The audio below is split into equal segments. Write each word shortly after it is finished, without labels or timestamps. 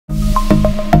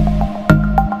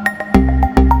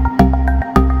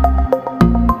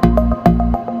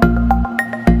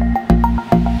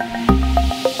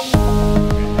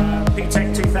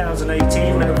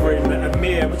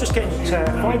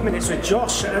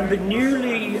Josh, and the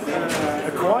newly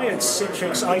acquired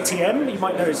Citrix ITM, you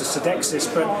might know as a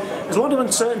Cedexis, but there's a lot of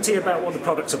uncertainty about what the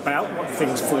product's about, what the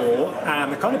thing's for,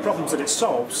 and the kind of problems that it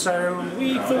solves. So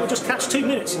we thought we'd just catch 2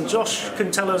 minutes, and Josh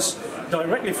can tell us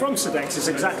directly from Cedexis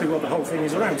exactly what the whole thing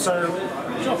is around. So,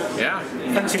 Josh,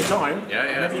 thanks for your time.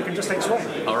 Maybe you can just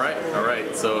explain. All right.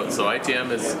 So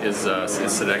ITM is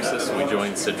Cedexis. We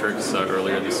joined Citrix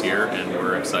earlier this year, and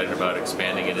we're excited about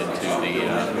expanding it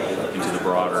into the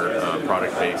broader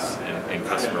product base and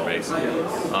customer base.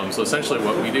 So essentially,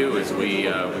 what we do is we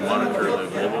monitor the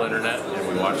global internet,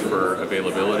 and we watch for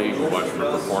availability. We watch for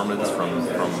performance from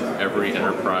every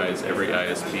enterprise, every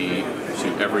ISP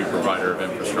to every provider of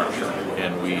infrastructure,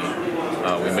 and we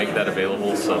make that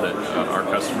available so that our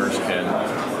customers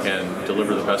can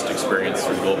deliver the best experience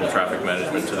through global traffic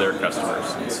management to their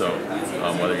customers. And so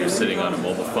whether you're sitting on a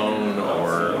mobile phone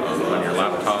or on your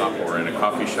laptop or in a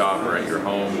coffee shop or at your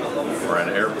home or at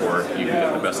an airport, you can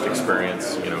get the best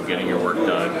experience, getting your work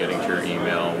done, getting to your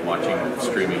email, watching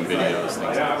streaming videos, things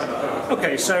like that.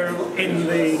 Okay, so in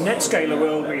the NetScaler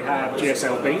world we have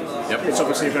GSLB. Yep. It's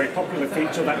obviously a very popular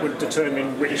feature that would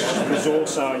determine which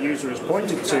resource our user is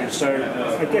pointed to. So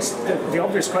I guess the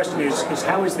obvious question is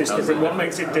how is this different? What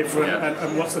makes it different?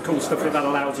 And what's the cool stuff that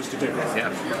allows us to do this?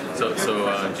 Yeah. So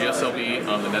GSLB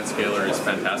on the NetScaler is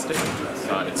fantastic.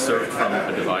 It's served from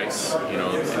a device,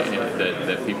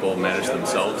 that people manage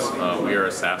themselves. We are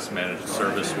a SaaS managed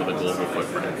service with a global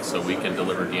footprint, so we can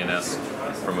deliver DNS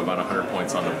from about 100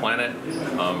 points on the planet.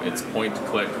 It's point to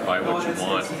click, buy what you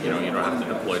want. You don't have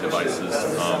to deploy devices.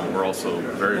 We're also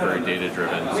very, very data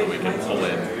driven, so we can pull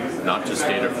in not just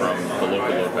data from the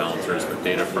local load balancers, but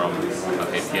data from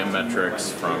APM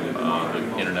metrics, from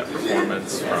the internet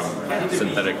performance, from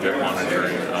synthetic bit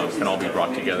monitoring, can all be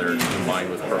brought together, combined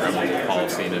with programmable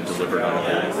policy, and delivered on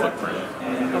a global footprint.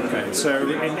 Okay,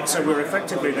 so we're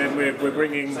effectively then we're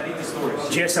bringing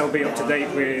GSLB up to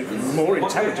date with more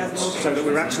intelligence, so that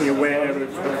we're actually aware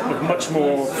of much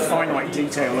more finite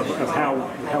detail of how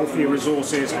healthy a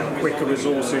resource is, how quick a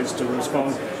resource is to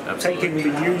respond, taking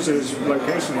the user's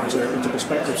location into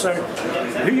perspective. So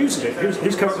who uses it?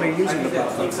 Who's currently using the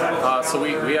platform? So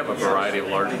we have a variety of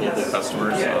large global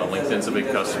customers. LinkedIn's a big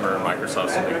customer,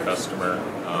 Microsoft's a big customer,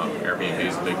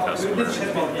 Airbnb's a big customer,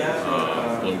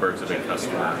 Bloomberg's a big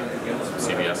customer,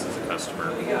 CBS is a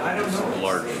customer,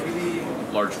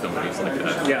 large companies like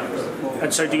that. Yeah.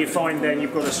 And so do you find then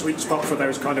you've got a sweet spot for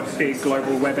those kind of big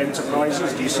global web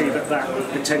enterprises? Do you see that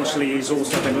potentially is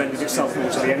also then lends itself more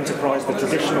to the enterprise, the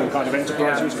traditional kind of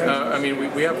enterprise use case? I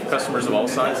mean, we have customers of all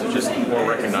sizes, just more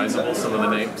recognizable. Some of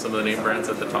the name brands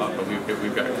at the top, but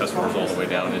we've got customers all the way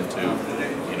down into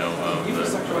the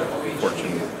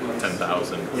Fortune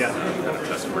 10,000 kind of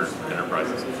customer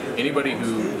enterprises. Anybody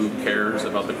who cares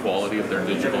about the quality of their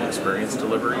digital experience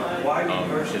delivery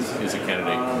is a candidate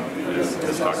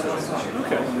to talk to us.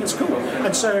 Okay, that's cool.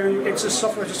 And so it's a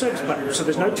software as a service platform. So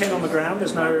there's no tin on the ground.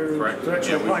 There's no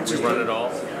virtual appliances. We run it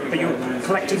all. But you're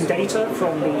collecting data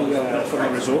from the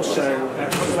resource. So how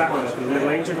does that work? A little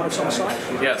agent on the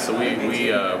site? Yeah. So we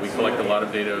collect a lot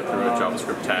of data through a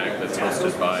JavaScript tag that's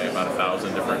hosted by about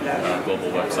 1,000 different global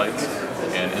websites.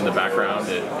 And in the background,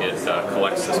 it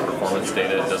collects this performance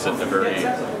data. It does it in a very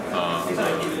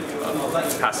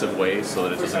passive way, so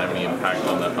that it doesn't have any impact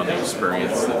on the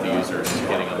experience that the user is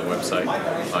getting on the website.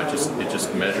 It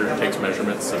just takes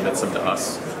measurements, submits them to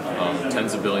us.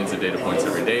 Tens of billions of data points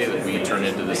every day that we turn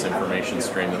into this information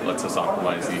stream that lets us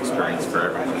optimize the experience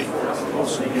for everybody.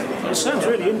 Awesome. It sounds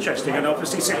really interesting, and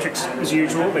obviously Citrix, as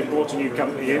usual, they brought a new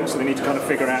company in, so they need to kind of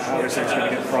figure out how this is going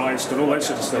to get priced and all that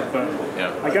sort of stuff. But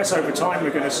I guess over time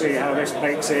we're going to see how this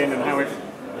bakes in and how it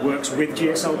works with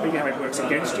GSLB, how it works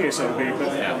against GSLB,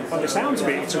 but by the sounds of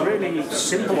it, it's a really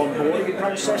simple onboarding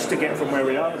process to get from where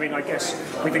we are. I mean, I guess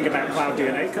we think about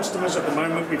cloudDNA customers at the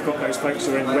moment. We've got those folks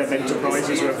who are in web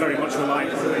enterprises who are very much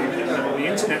reliant on the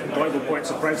internet and global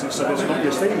points of presence, so there's an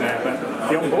obvious thing there. But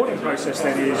the onboarding process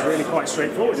then is really quite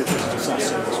straightforward if this is a SaaS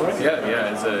service, right?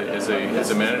 Yeah. It's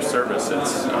a managed service.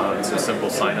 It's a simple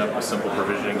sign up, a simple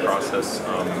provisioning process.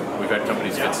 We've had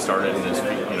companies get started in as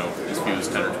few as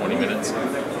 10 or 20 minutes.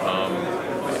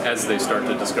 As they start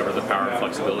to discover the power and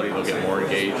flexibility, they'll get more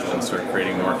engaged and start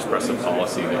creating more expressive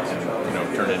policy that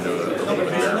can turn into a little bit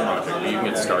bigger project. But you can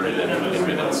get started in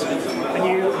minutes. And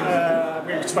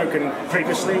we've spoken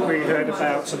previously, we heard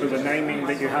about some of the naming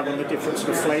that you have on the different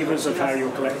sort of flavors of how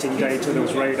you're collecting data. There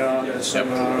was radar, there's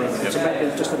sonar. So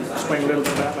maybe just explain a little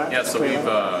bit about that. Yeah, so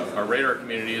our radar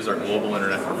community is our global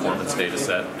internet performance data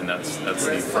set, and that's the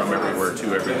from everywhere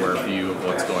to everywhere view of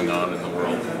what's going on in the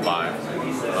world live.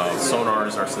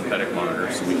 Sonars are synthetic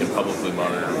monitors, so we can publicly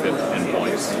monitor VIP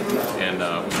endpoints, and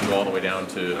we can go all the way down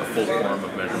to a full quorum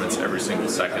of measurements every single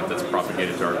second that's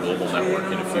propagated to our global network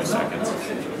in a few seconds.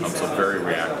 So very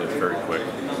reactive, very quick.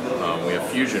 We have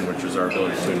Fusion, which is our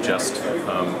ability to ingest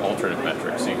alternate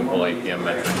metrics, so you can pull ITM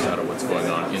metrics out of what's going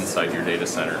on inside your data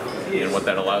center. And what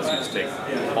that allows you to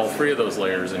take all three of those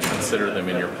layers and consider them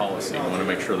in your policy. You want to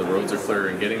make sure the roads are clear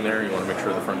and getting there, you want to make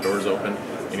sure the front door's open,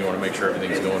 and you want to make sure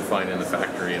everything's going fine in the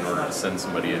factory in order to send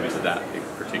somebody into that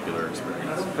particular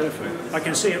experience. Perfect. I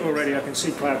can see it already. I can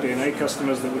see cloudDNA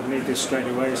customers that would need this straight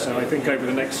away. So I think over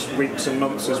the next weeks and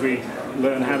months, as we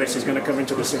learn how this is going to come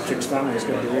into the Citrix family, it's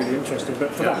going to be really interesting.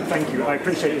 But for that, thank you. I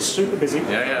appreciate it. It's super busy.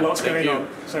 Lots going on.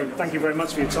 So thank you very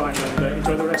much for your time, and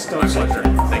enjoy the rest of the My pleasure.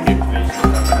 Thank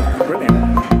you.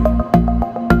 Brilliant.